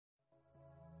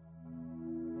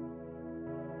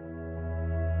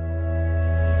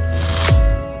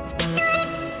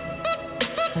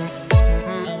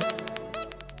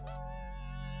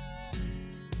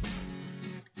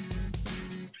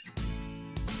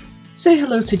Say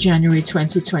hello to January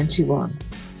 2021.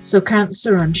 So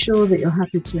Cancer, I'm sure that you're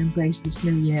happy to embrace this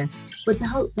new year with the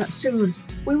hope that soon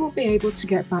we will be able to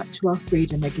get back to our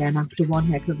freedom again after one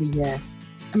heck of a year.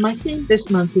 And my theme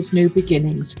this month is New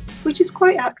Beginnings, which is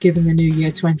quite apt given the new year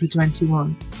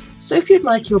 2021. So if you'd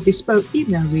like your bespoke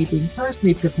email reading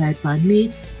personally prepared by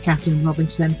me, Kathleen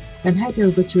Robinson, then head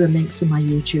over to the links in my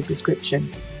YouTube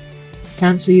description.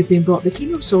 Cancer, you've been brought the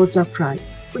King of Swords upright,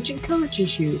 which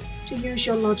encourages you to use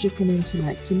your logic and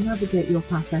intellect to navigate your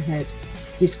path ahead.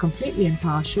 He's completely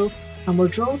impartial and will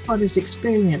draw upon his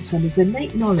experience and his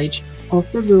innate knowledge of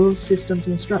the rules, systems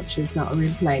and structures that are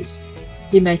in place.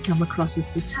 He may come across as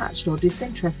detached or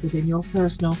disinterested in your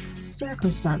personal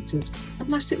circumstances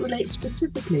unless it relates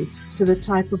specifically to the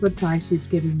type of advice he's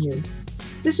giving you.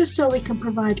 This is so he can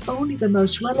provide only the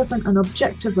most relevant and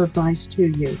objective advice to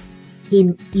you.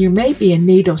 You may be in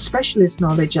need of specialist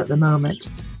knowledge at the moment.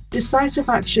 Decisive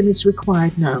action is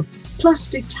required now, plus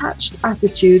detached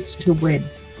attitudes to win.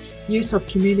 Use of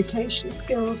communication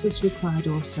skills is required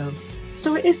also.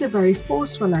 So it is a very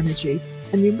forceful energy,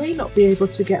 and you may not be able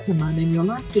to get the man in your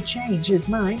life to change his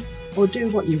mind or do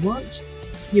what you want.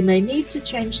 You may need to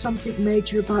change something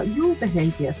major about your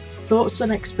behavior, thoughts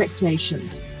and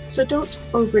expectations, so don't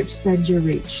overextend your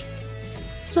reach.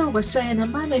 So we're saying a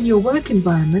man in your work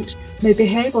environment may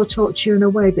behave or talk to you in a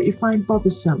way that you find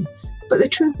bothersome, but the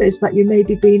truth is that you may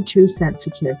be being too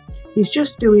sensitive. He's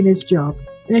just doing his job.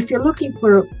 And if you're looking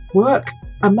for work,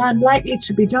 a man likely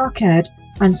to be dark-haired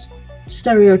and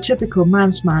stereotypical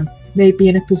man's man may be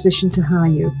in a position to hire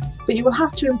you, but you will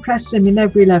have to impress him in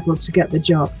every level to get the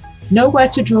job. Know where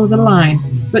to draw the line,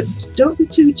 but don't be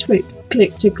too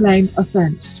quick to claim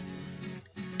offense.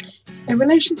 In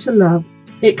relation to love,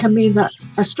 it can mean that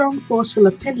a strong, forceful,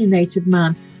 opinionated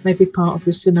man may be part of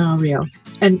the scenario.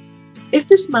 And if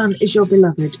this man is your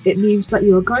beloved, it means that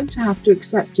you are going to have to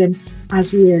accept him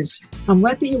as he is. And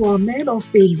whether you are male or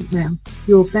female,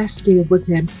 you'll best deal with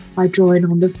him by drawing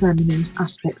on the feminine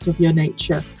aspects of your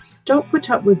nature. Don't put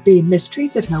up with being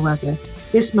mistreated, however.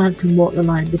 This man can walk the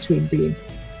line between being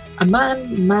a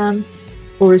man,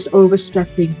 or is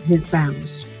overstepping his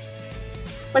bounds.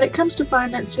 When it comes to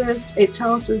finances, it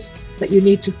tells us that you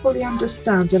need to fully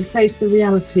understand and face the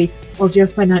reality of your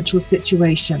financial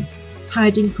situation.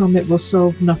 Hiding from it will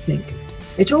solve nothing.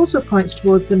 It also points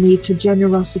towards the need to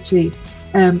generosity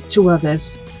to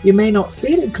others. You may not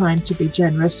feel inclined to be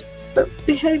generous, but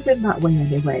behave in that way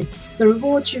anyway. The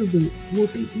rewards you reap will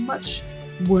be much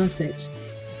worth it.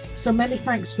 So many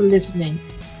thanks for listening,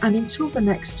 and until the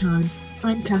next time,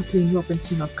 I'm Kathleen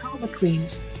Robinson of Karma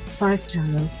Queens, Fife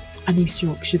Tarot and East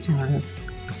Yorkshire Tarot.